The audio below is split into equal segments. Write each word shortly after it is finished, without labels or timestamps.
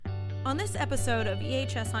On this episode of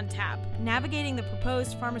EHS on Tap, navigating the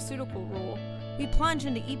proposed pharmaceutical rule, we plunge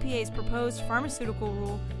into EPA's proposed pharmaceutical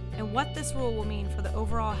rule and what this rule will mean for the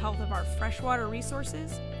overall health of our freshwater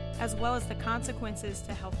resources, as well as the consequences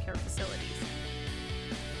to healthcare facilities.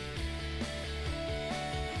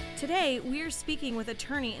 Today, we are speaking with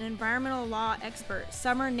attorney and environmental law expert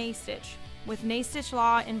Summer Naistich with Naistich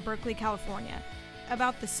Law in Berkeley, California,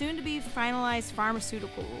 about the soon-to-be finalized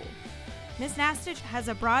pharmaceutical rule. Ms. Naistich has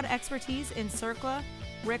a broad expertise in CERCLA,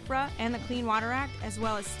 RCRA, and the Clean Water Act, as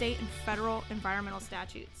well as state and federal environmental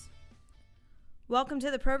statutes. Welcome to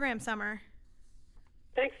the program, Summer.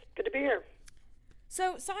 Thanks. Good to be here.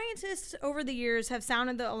 So, scientists over the years have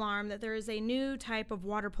sounded the alarm that there is a new type of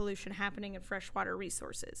water pollution happening in freshwater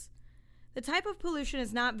resources. The type of pollution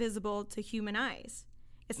is not visible to human eyes.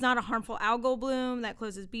 It's not a harmful algal bloom that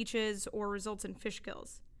closes beaches or results in fish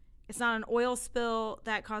kills. It's not an oil spill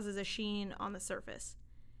that causes a sheen on the surface.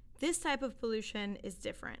 This type of pollution is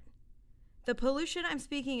different. The pollution I'm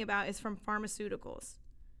speaking about is from pharmaceuticals.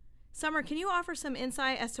 Summer, can you offer some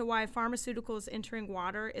insight as to why pharmaceuticals entering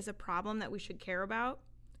water is a problem that we should care about?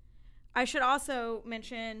 I should also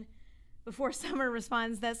mention, before Summer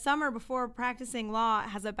responds, that Summer, before practicing law,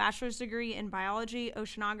 has a bachelor's degree in biology,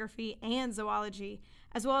 oceanography, and zoology,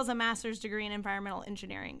 as well as a master's degree in environmental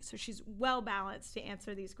engineering. So she's well balanced to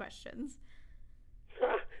answer these questions.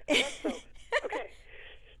 Okay.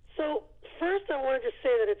 So first I wanted to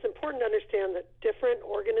say that it's important to understand that different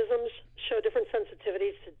organisms show different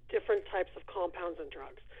sensitivities to different types of compounds and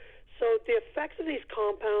drugs. So the effects of these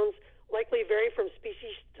compounds likely vary from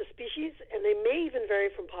species to species, and they may even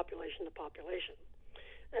vary from population to population.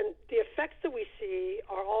 And the effects that we see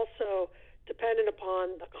are also dependent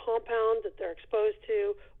upon the compound that they're exposed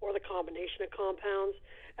to or the combination of compounds,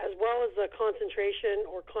 as well as the concentration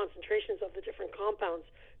or concentrations of the different compounds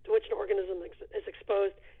to which an organism is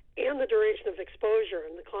exposed, and the duration of exposure,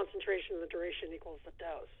 and the concentration and the duration equals the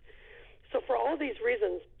dose. So for all of these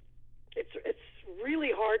reasons, it's really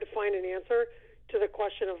hard to find an answer to the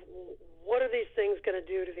question of what are these things going to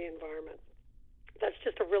do to the environment. That's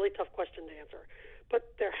just a really tough question to answer.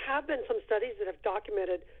 But there have been some studies that have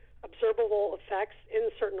documented observable effects in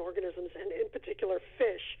certain organisms, and in particular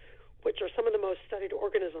fish, which are some of the most studied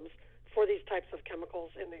organisms for these types of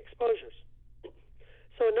chemicals in the exposures.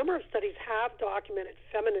 So a number of studies have documented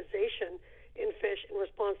feminization in fish in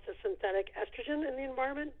response to synthetic estrogen in the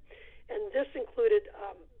environment, and this included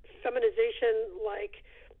feminization like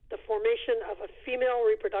the formation of a female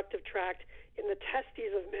reproductive tract in the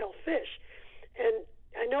testes of male fish. And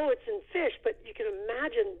I know it's in fish, but you can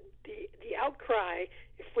imagine the outcry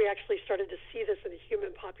if we actually started to see this in a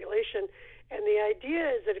human population. And the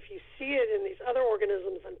idea is that if you see it in these other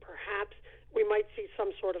organisms, then perhaps we might see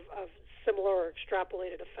some sort of similar or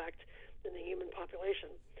extrapolated effect in the human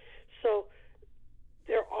population. So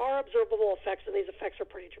there are observable effects, and these effects are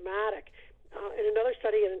pretty dramatic. In another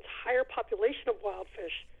study, an entire population of wild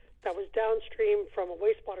fish that was downstream from a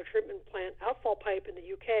wastewater treatment plant outfall pipe in the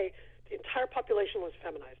UK, the entire population was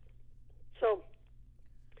feminized. So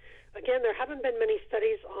again, there haven't been many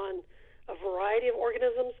studies on a variety of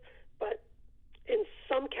organisms, but in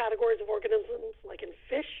some categories of organisms, like in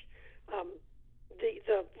fish,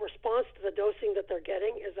 the response to the dosing that they're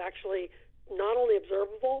getting is actually not only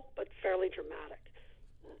observable, but fairly dramatic.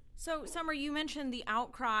 So, Summer, you mentioned the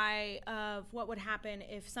outcry of what would happen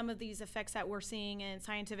if some of these effects that we're seeing in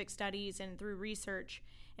scientific studies and through research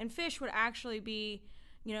in fish would actually be,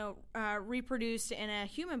 reproduced in a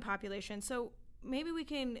human population. So maybe we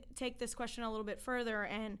can take this question a little bit further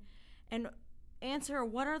and answer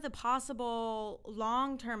what are the possible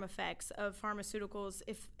long-term effects of pharmaceuticals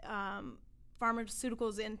if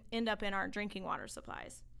pharmaceuticals end up in our drinking water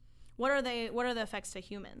supplies. What are the effects to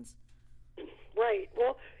humans? Right.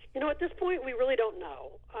 Well, at this point we really don't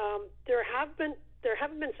know. There haven't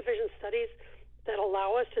been sufficient studies that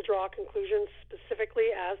allow us to draw conclusions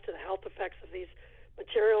specifically as to the health effects of these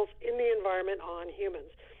materials in the environment on humans.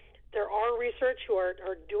 There are researchers that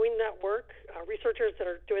are doing that work,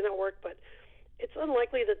 but it's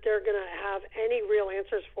unlikely that they're going to have any real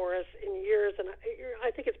answers for us in years, and I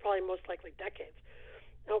think it's probably most likely decades.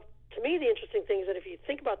 Now, to me, the interesting thing is that if you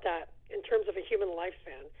think about that in terms of a human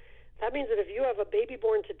lifespan, that means that if you have a baby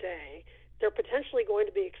born today, they're potentially going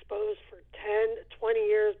to be exposed for 10, 20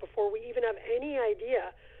 years before we even have any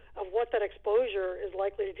idea of what that exposure is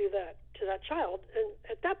likely to do to that child. And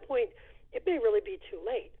at that point, it may really be too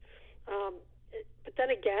late. But then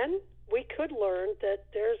again, we could learn that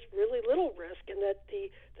there's really little risk, and that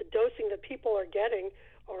the dosing that people are getting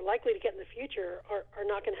or likely to get in the future are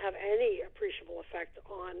not going to have any appreciable effect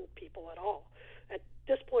on people at all. At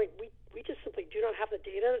this point, we just simply do not have the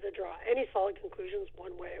data to draw any solid conclusions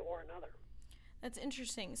one way or another. That's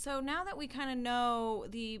interesting. So now that we kind of know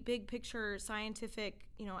the big picture scientific,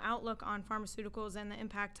 outlook on pharmaceuticals and the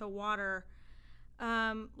impact to water,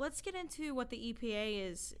 let's get into what the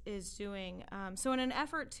EPA is doing. So in an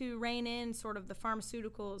effort to rein in sort of the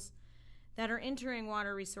pharmaceuticals that are entering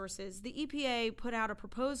water resources, the EPA put out a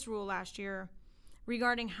proposed rule last year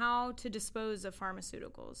regarding how to dispose of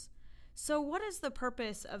pharmaceuticals. So what is the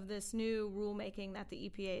purpose of this new rulemaking that the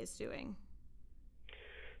EPA is doing?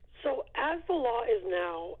 So as the law is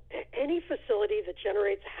now, any facility that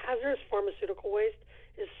generates hazardous pharmaceutical waste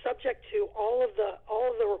is subject to all of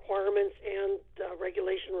the requirements and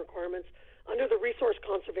regulation requirements under the Resource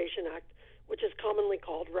Conservation Act, which is commonly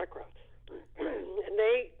called RCRA. And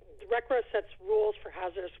RCRA sets rules for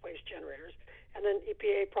hazardous waste generators, and then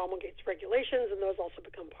EPA promulgates regulations, and those also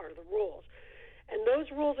become part of the rules. And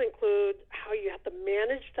those rules include how you have to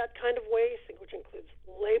manage that kind of waste, which includes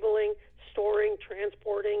labeling, storing,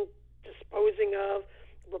 transporting, disposing of,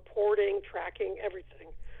 reporting, tracking,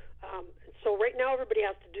 everything. So right now everybody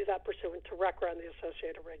has to do that pursuant to RCRA and the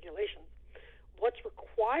associated regulations. What's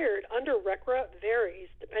required under RCRA varies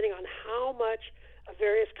depending on how much of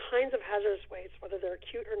various kinds of hazardous waste, whether they're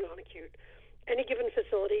acute or non-acute, any given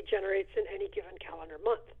facility generates in any given calendar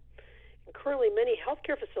month. And currently many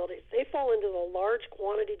healthcare facilities, they fall into the large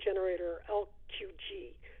quantity generator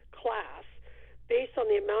LQG class based on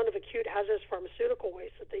the amount of acute hazardous pharmaceutical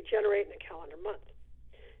waste that they generate in a calendar month.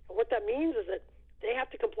 And what that means is that they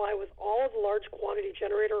have to comply with all of the large quantity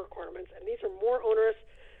generator requirements, and these are more onerous,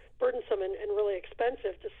 burdensome, and really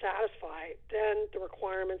expensive to satisfy than the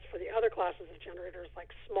requirements for the other classes of generators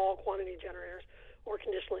like small quantity generators or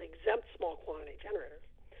conditionally exempt small quantity generators.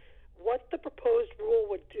 What the proposed rule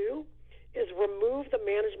would do is remove the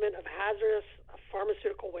management of hazardous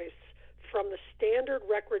pharmaceutical wastes from the standard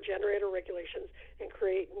RCRA generator regulations and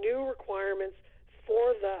create new requirements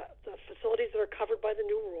for the facilities that are covered by the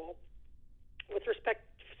new rule with respect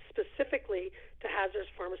specifically to hazardous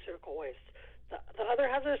pharmaceutical waste. The other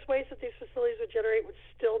hazardous waste that these facilities would generate would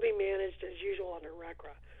still be managed as usual under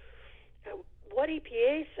RCRA. And what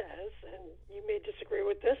EPA says, and you may disagree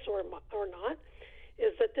with this or not,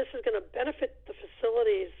 is that this is going to benefit the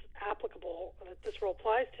facilities applicable that this rule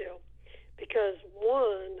applies to because,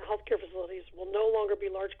 one, healthcare facilities will no longer be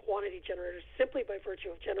large quantity generators simply by virtue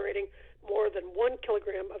of generating more than 1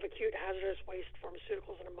 kilogram of acute hazardous waste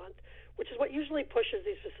pharmaceuticals in a month, which is what usually pushes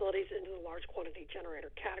these facilities into the large quantity generator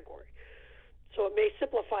category. So it may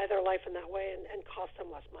simplify their life in that way and cost them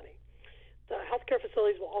less money. The healthcare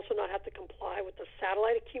facilities will also not have to comply with the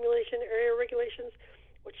satellite accumulation area regulations,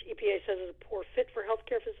 which EPA says is a poor fit for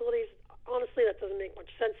healthcare facilities. Honestly, that doesn't make much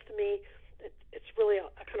sense to me. It's really a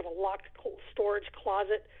kind of a locked storage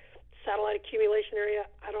closet satellite accumulation area.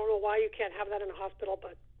 I don't know why you can't have that in a hospital,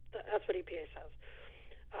 but that's what EPA says.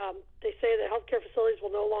 They say that healthcare facilities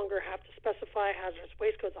will no longer have to specify hazardous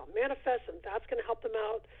waste codes on manifests, and that's going to help them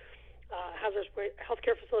out.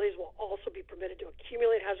 Healthcare facilities will also be permitted to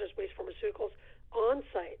accumulate hazardous waste pharmaceuticals on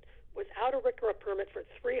site without a RCRA permit for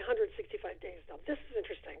 365 days. Now, this is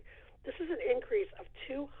interesting. This is an increase of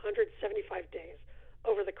 275 days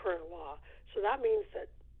over the current law. So that means that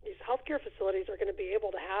these healthcare facilities are going to be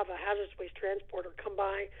able to have a hazardous waste transporter come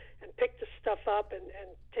by and pick the stuff up and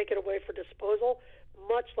take it away for disposal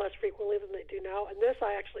much less frequently than they do now. And this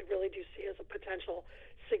I actually really do see as a potential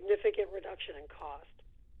significant reduction in cost.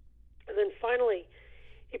 And then finally,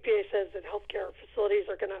 EPA says that healthcare facilities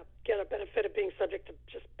are going to get a benefit of being subject to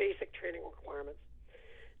just basic training requirements.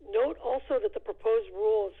 Note also that the proposed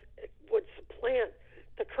rules would supplant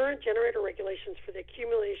the current generator regulations for the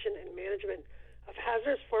accumulation and management of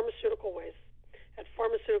hazardous pharmaceutical waste at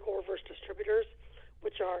pharmaceutical reverse distributors,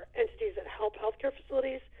 which are entities that help healthcare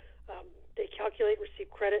facilities. They calculate, receive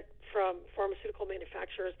credit from pharmaceutical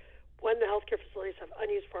manufacturers when the healthcare facilities have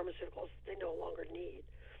unused pharmaceuticals they no longer need.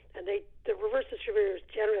 And the reverse distributors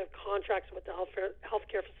generally have contracts with the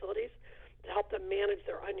healthcare facilities to help them manage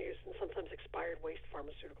their unused and sometimes expired waste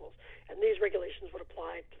pharmaceuticals. And these regulations would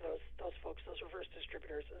apply to those folks, those reverse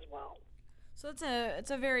distributors as well. So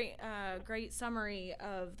it's a very great summary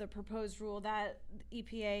of the proposed rule that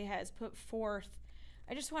EPA has put forth.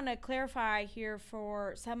 I just want to clarify here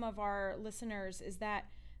for some of our listeners is that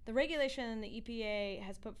the regulation the EPA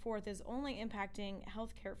has put forth is only impacting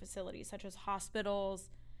healthcare facilities such as hospitals,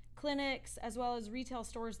 clinics, as well as retail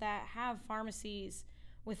stores that have pharmacies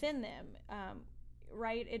within them,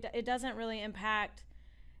 right? It doesn't really impact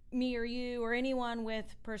me or you or anyone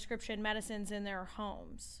with prescription medicines in their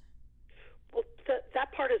homes. Well,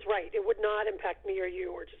 that part is right. It would not impact me or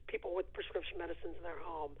you or just people with prescription medicines in their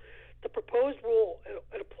home. the proposed rule,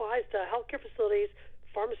 it applies to healthcare facilities,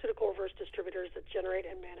 pharmaceutical reverse distributors that generate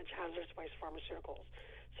and manage hazardous waste pharmaceuticals.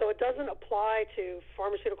 So it doesn't apply to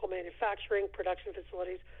pharmaceutical manufacturing, production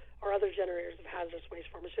facilities, or other generators of hazardous waste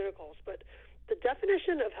pharmaceuticals. But the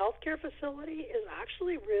definition of healthcare facility is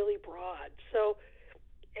actually really broad. So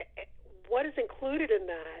what is included in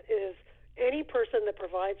that is any person that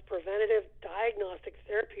provides preventative, diagnostic,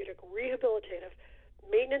 therapeutic, rehabilitative,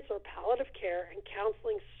 maintenance or palliative care and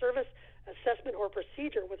counseling service, assessment, or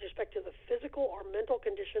procedure with respect to the physical or mental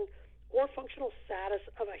condition or functional status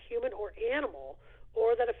of a human or animal,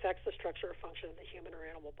 or that affects the structure or function of the human or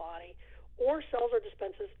animal body, or sells or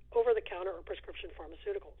dispenses over-the-counter or prescription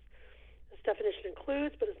pharmaceuticals. This definition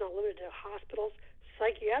includes, but is not limited to, hospitals,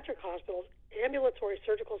 psychiatric hospitals, ambulatory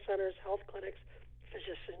surgical centers, health clinics,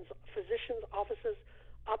 physicians' offices,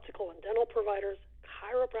 optical and dental providers,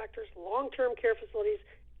 chiropractors, long-term care facilities,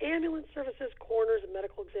 ambulance services, coroners and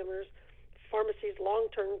medical examiners, pharmacies,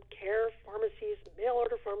 long-term care pharmacies,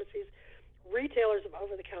 mail-order pharmacies, retailers of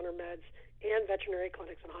over-the-counter meds, and veterinary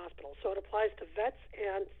clinics and hospitals. So it applies to vets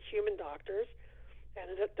and human doctors, and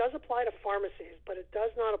it does apply to pharmacies, but it does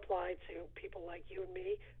not apply to people like you and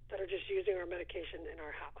me that are just using our medication in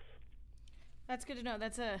our house. That's good to know.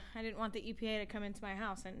 I didn't want the EPA to come into my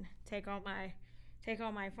house and take all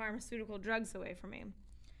my pharmaceutical drugs away from me.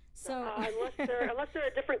 So unless they're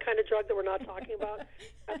a different kind of drug that we're not talking about,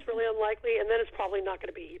 that's really unlikely, and then it's probably not going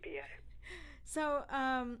to be EPA. So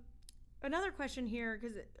another question here,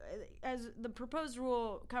 because as the proposed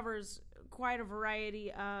rule covers quite a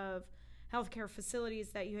variety of healthcare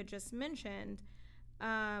facilities that you had just mentioned,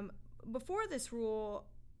 before this rule,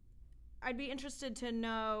 I'd be interested to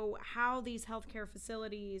know how these healthcare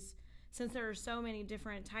facilities, since there are so many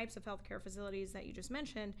different types of healthcare facilities that you just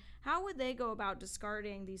mentioned, how would they go about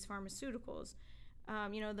discarding these pharmaceuticals?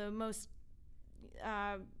 The most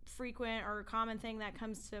frequent or common thing that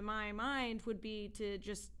comes to my mind would be to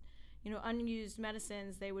just, unused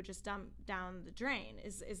medicines they would just dump down the drain.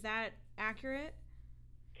 Is that accurate?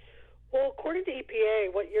 Well, according to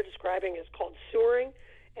EPA, what you're describing is called sewering,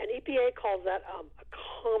 and EPA calls that a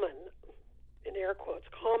common, in air quotes,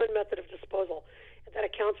 common method of disposal that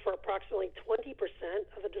accounts for approximately 20%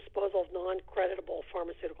 of the disposal of non-creditable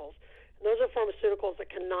pharmaceuticals. And those are pharmaceuticals that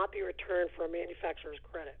cannot be returned for a manufacturer's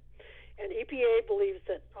credit. And EPA believes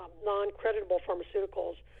that non-creditable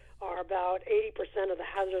pharmaceuticals are about 80% of the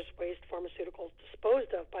hazardous waste pharmaceuticals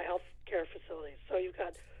disposed of by healthcare facilities. So you've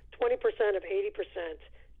got 20% of 80%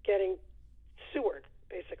 getting sewered,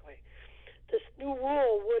 basically. This new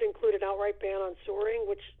rule would include an outright ban on sewering,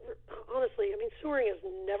 which, honestly, sewering has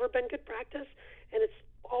never been good practice, and it's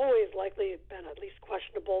always likely been at least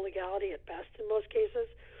questionable legality at best in most cases.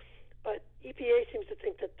 But EPA seems to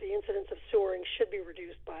think that the incidence of sewering should be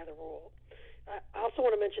reduced by the rule. I also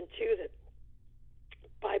want to mention, too, that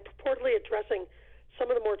by purportedly addressing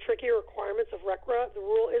some of the more trickier requirements of RCRA, the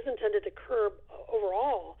rule is intended to curb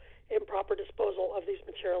overall improper disposal of these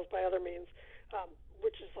materials by other means,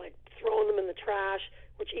 which is like throwing them in the trash,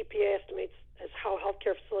 which EPA estimates as how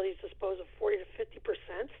healthcare facilities dispose of 40 to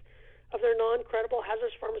 50% of their non-credible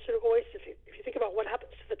hazardous pharmaceutical waste. If you think about what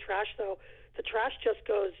happens to the trash, though, the trash just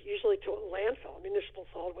goes usually to a landfill, a municipal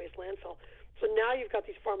solid waste landfill. So now you've got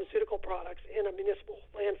these pharmaceutical products in a municipal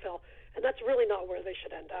landfill, and that's really not where they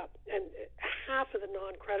should end up. And half of the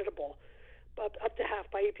non-creditable, up to half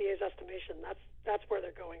by EPA's estimation, that's where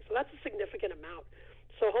they're going. So that's a significant amount.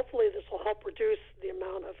 So hopefully this will help reduce the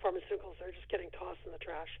amount of pharmaceuticals that are just getting tossed in the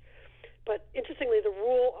trash. But interestingly, the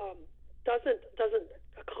rule doesn't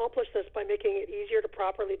accomplish this by making it easier to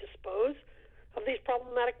properly dispose of these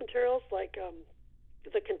problematic materials, like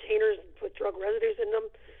the containers with drug residues in them,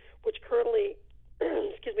 which currently,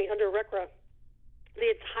 under RCRA, the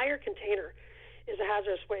entire container is a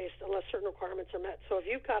hazardous waste unless certain requirements are met. So if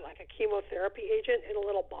you've got like a chemotherapy agent in a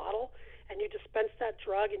little bottle and you dispense that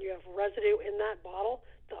drug and you have residue in that bottle,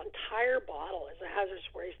 the entire bottle is a hazardous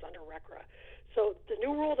waste under RCRA. So the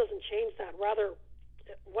new rule doesn't change that. Rather,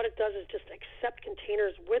 what it does is just accept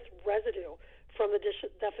containers with residue from the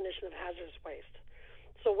definition of hazardous waste.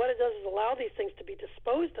 So what it does is allow these things to be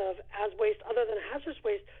disposed of as waste other than hazardous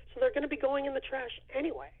waste, so they're going to be going in the trash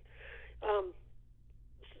anyway.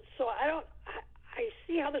 So I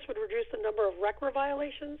see how this would reduce the number of RCRA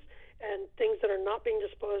violations and things that are not being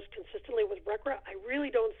disposed consistently with RCRA. I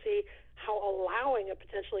really don't see how allowing a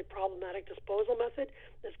potentially problematic disposal method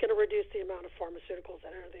is going to reduce the amount of pharmaceuticals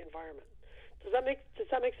that enter the environment. Does that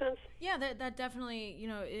make sense? Yeah, that definitely,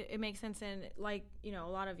 it makes sense. And like, a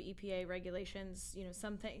lot of EPA regulations,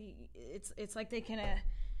 something, it's like they can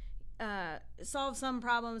solve some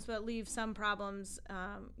problems, but leave some problems,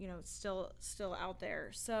 still out there.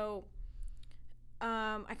 So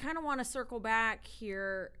I kind of want to circle back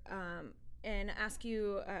here and ask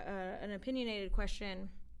you an opinionated question.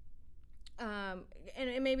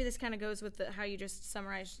 And maybe this kind of goes with how you just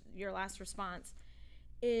summarized your last response.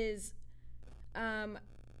 Is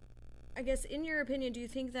I guess, in your opinion, do you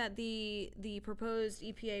think that the proposed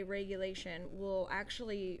EPA regulation will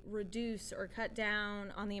actually reduce or cut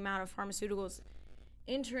down on the amount of pharmaceuticals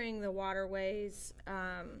entering the waterways,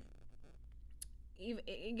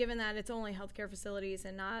 given that it's only healthcare facilities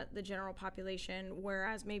and not the general population,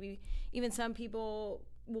 whereas maybe even some people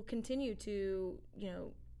will continue to,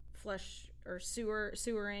 flush or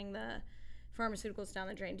sewering the pharmaceuticals down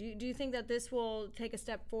the drain? Do you think that this will take a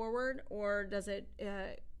step forward, or does it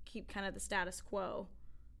keep kind of the status quo?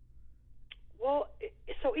 Well,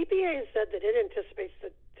 so EPA has said that it anticipates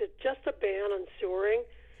that just a ban on sewering,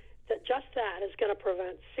 that just that is going to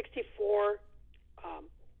prevent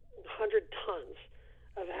 6,400 tons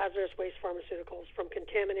of hazardous waste pharmaceuticals from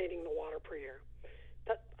contaminating the water per year.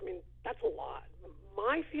 That's a lot.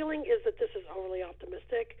 My feeling is that this is overly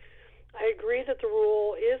optimistic. I agree that the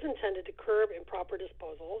rule is intended to curb improper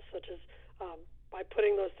disposal, such as by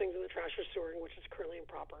putting those things in the trash or sewering, which is currently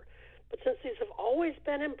improper. But since these have always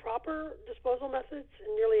been improper disposal methods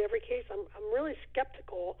in nearly every case, I'm really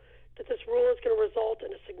skeptical that this rule is going to result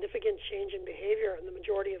in a significant change in behavior in the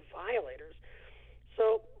majority of violators.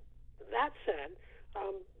 So that said,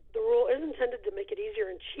 the rule is intended to make it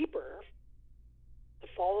easier and cheaper to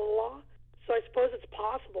follow the law. So I suppose it's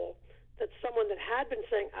possible that someone that had been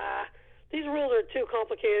saying, these rules are too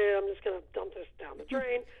complicated, I'm just going to dump this down the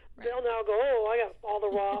drain, right, they'll now go, I got all the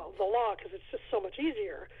law because it's just so much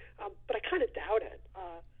easier. But I kind of doubt it.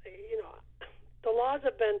 The laws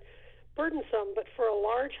have been burdensome, but for a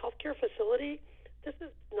large healthcare facility, this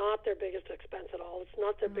is not their biggest expense at all. It's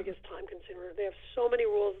not their biggest time consumer. They have so many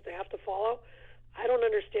rules that they have to follow. I don't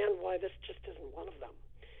understand why this just isn't one of them.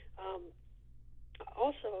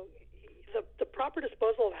 Also, the proper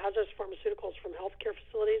disposal of hazardous pharmaceuticals from healthcare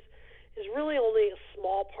facilities is really only a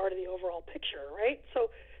small part of the overall picture, right?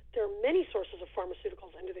 So there are many sources of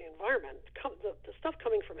pharmaceuticals into the environment. The stuff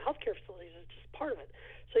coming from healthcare facilities is just part of it.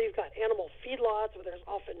 So you've got animal feedlots where there's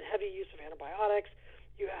often heavy use of antibiotics.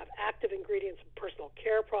 You have active ingredients in personal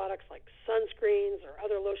care products like sunscreens or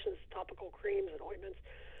other lotions, topical creams, and ointments.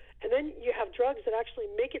 And then you have drugs that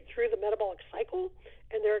actually make it through the metabolic cycle,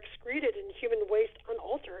 and they're excreted in human waste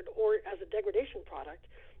unaltered or as a degradation product.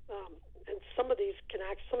 And some of the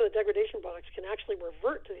degradation products can actually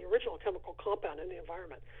revert to the original chemical compound in the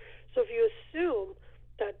environment. So if you assume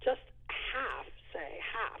that just half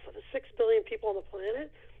of the 6 billion people on the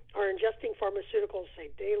planet are ingesting pharmaceuticals,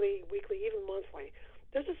 say daily, weekly, even monthly,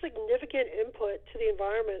 there's a significant input to the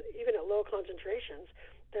environment, even at low concentrations,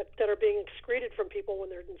 that are being excreted from people when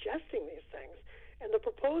they're ingesting these things. And the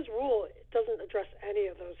proposed rule doesn't address any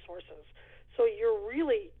of those sources. So you're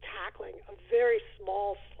really tackling a very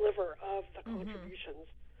small sliver of the contributions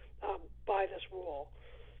by this rule.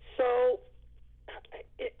 So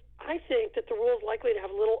I think that the rule is likely to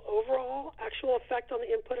have little overall actual effect on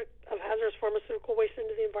the input of hazardous pharmaceutical waste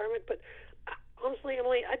into the environment. But honestly,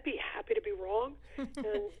 Emily, I'd be happy to be wrong.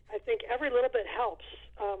 And I think every little bit helps.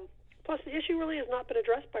 Plus, the issue really has not been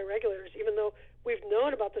addressed by regulators, even though we've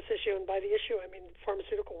known about this issue. And by the issue, I mean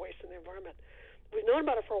pharmaceutical waste in the environment. We've known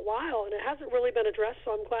about it for a while, and it hasn't really been addressed,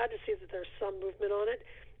 so I'm glad to see that there's some movement on it,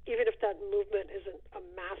 even if that movement isn't a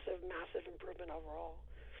massive, massive improvement overall.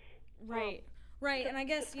 Right. And I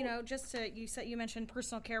guess, you mentioned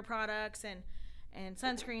personal care products and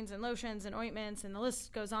sunscreens and lotions and ointments, and the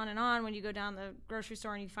list goes on and on when you go down the grocery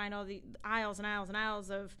store and you find all the aisles and aisles and aisles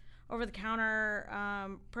of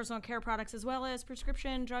over-the-counter personal care products, as well as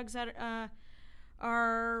prescription drugs that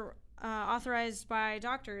are authorized by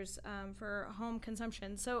doctors for home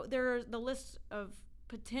consumption. So the list of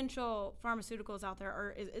potential pharmaceuticals out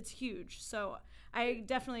there it's huge. So I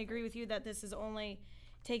definitely agree with you that this is only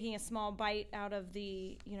taking a small bite out of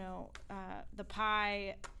the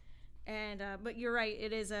pie. And but you're right,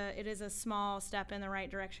 it is a small step in the right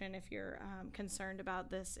direction if you're concerned about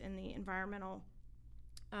this in the environmental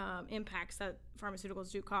impacts that pharmaceuticals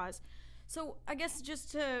do cause. So I guess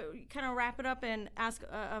just to kind of wrap it up and ask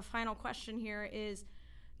a final question here is,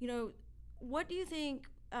 what do you think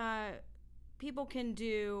people can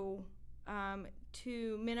do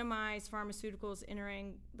to minimize pharmaceuticals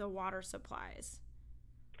entering the water supplies?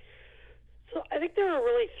 So I think there are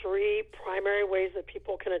really three primary ways that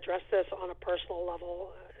people can address this on a personal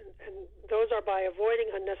level, and those are by avoiding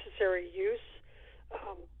unnecessary use,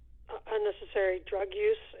 unnecessary drug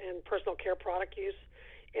use, and personal care product use.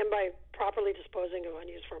 and by properly disposing of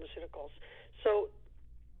unused pharmaceuticals. So,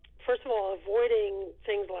 first of all, avoiding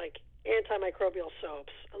things like antimicrobial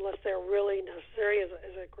soaps, unless they're really necessary, is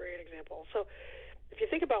a great example. So, if you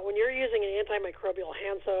think about when you're using an antimicrobial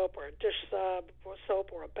hand soap or a dish soap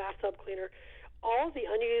or a bathtub cleaner, all the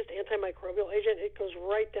unused antimicrobial agent, it goes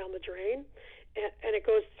right down the drain, and it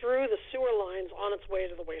goes through the sewer lines on its way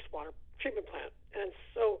to the wastewater treatment plant. And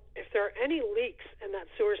so if there are any leaks in that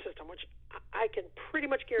sewer system, which I can pretty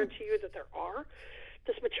much guarantee you that there are,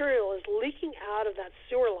 this material is leaking out of that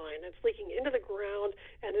sewer line. It's leaking into the ground,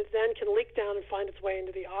 and it then can leak down and find its way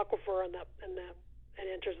into the aquifer and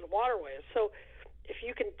enters the waterways. So if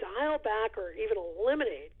you can dial back or even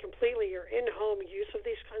eliminate completely your in-home use of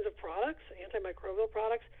these kinds of products, antimicrobial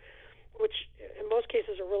products, which in most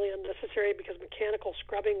cases are really unnecessary because mechanical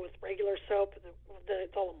scrubbing with regular soap,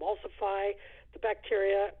 they'll emulsify the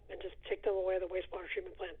bacteria and just take them away to the wastewater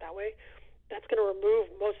treatment plant that way. That's going to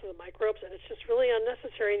remove most of the microbes, and it's just really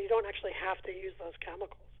unnecessary, and you don't actually have to use those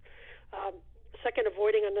chemicals. Second,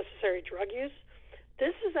 avoiding unnecessary drug use.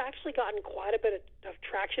 This has actually gotten quite a bit of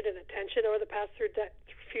traction and attention over the past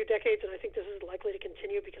few decades, and I think this is likely to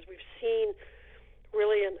continue because we've seen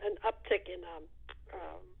really an uptick in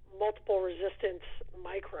multiple resistance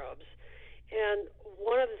microbes. And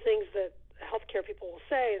one of the things that healthcare people will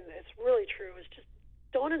say, and it's really true, is just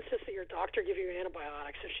don't insist that your doctor give you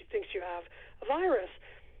antibiotics if she thinks you have a virus.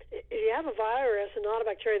 If you have a virus and not a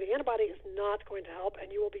bacteria, the antibiotic is not going to help,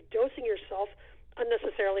 and you will be dosing yourself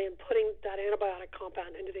unnecessarily and putting that antibiotic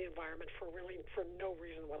compound into the environment for no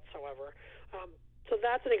reason whatsoever. So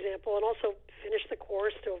that's an example. And also finish the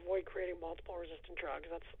course to avoid creating multiple resistant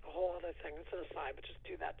drugs. That's a whole other thing. That's an aside, but just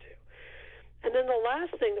do that too. And then the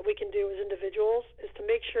last thing that we can do as individuals is to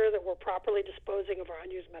make sure that we're properly disposing of our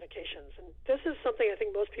unused medications. And this is something I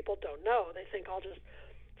think most people don't know. They think I'll just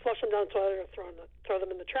flush them down the toilet or throw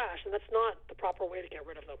them in the trash, and that's not the proper way to get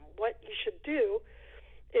rid of them. What you should do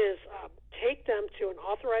is take them to an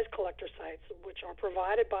authorized collector sites, which are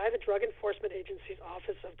provided by the Drug Enforcement Agency's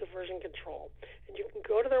Office of Diversion Control. And you can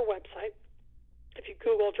go to their website. If you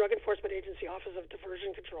Google Drug Enforcement Agency Office of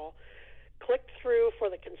Diversion Control, click through for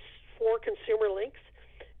the four consumer links,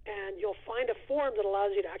 and you'll find a form that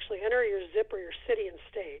allows you to actually enter your zip or your city and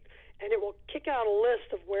state, and it will kick out a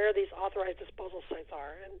list of where these authorized disposal sites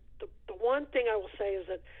are. And the one thing I will say is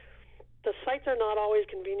that the sites are not always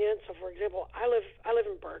convenient. So, for example, I live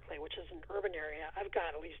in Berkeley, which is an urban area. I've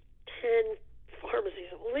got at least 10 pharmacies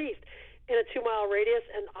at least in a 2-mile radius,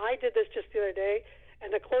 and I did this just the other day,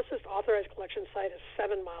 and the closest authorized collection site is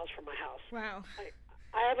 7 miles from my house. Wow.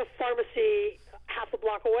 I have a pharmacy half a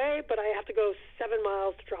block away, but I have to go 7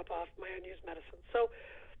 miles to drop off my unused medicine. So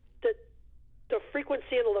the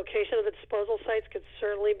frequency and the location of the disposal sites could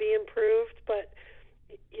certainly be improved, but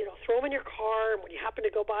throw them in your car, and when you happen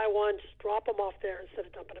to go by one, just drop them off there instead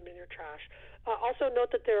of dumping them in your trash. Also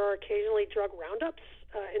note that there are occasionally drug roundups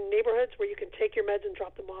in neighborhoods where you can take your meds and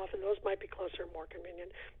drop them off, and those might be closer and more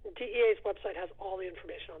convenient. The DEA's website has all the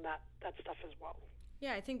information on that stuff as well.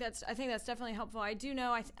 Yeah, I think that's definitely helpful. I do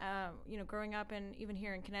know, growing up and even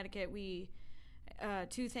here in Connecticut, we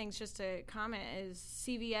two things just to comment is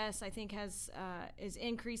CVS, I think, is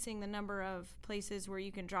increasing the number of places where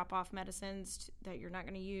you can drop off medicines that you're not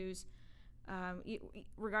going to use,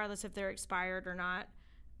 regardless if they're expired or not,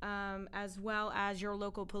 as well as your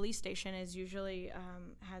local police station is usually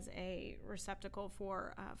has a receptacle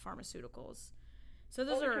for pharmaceuticals. So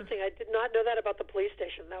those are interesting. I did not know that about the police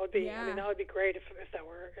station. That would be, that would be great if that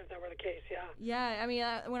were the case. Yeah. Yeah, I mean,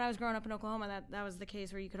 when I was growing up in Oklahoma, that was the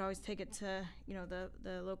case where you could always take it to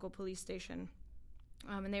the local police station,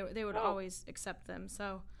 and they would always accept them.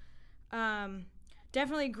 So,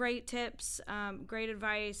 definitely great tips, great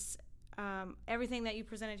advice. Everything that you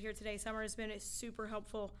presented here today, Summer, has been super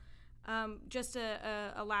helpful. Just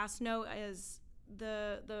a last note is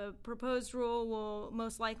the proposed rule will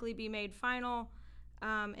most likely be made final.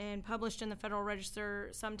 And published in the Federal Register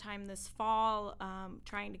sometime this fall,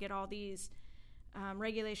 trying to get all these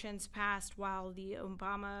regulations passed while the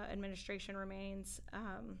Obama administration remains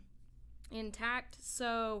intact.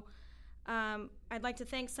 So I'd like to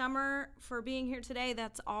thank Summer for being here today.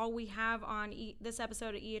 That's all we have on this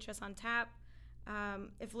episode of EHS on Tap.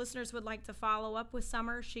 If listeners would like to follow up with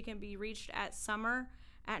Summer, she can be reached at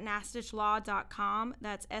summer@nastichlaw.com.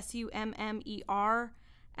 That's SUMMER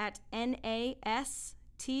at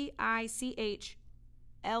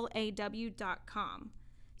NASTICHLAW.com.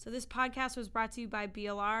 So this podcast was brought to you by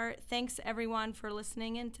BLR. Thanks everyone for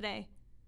listening in today.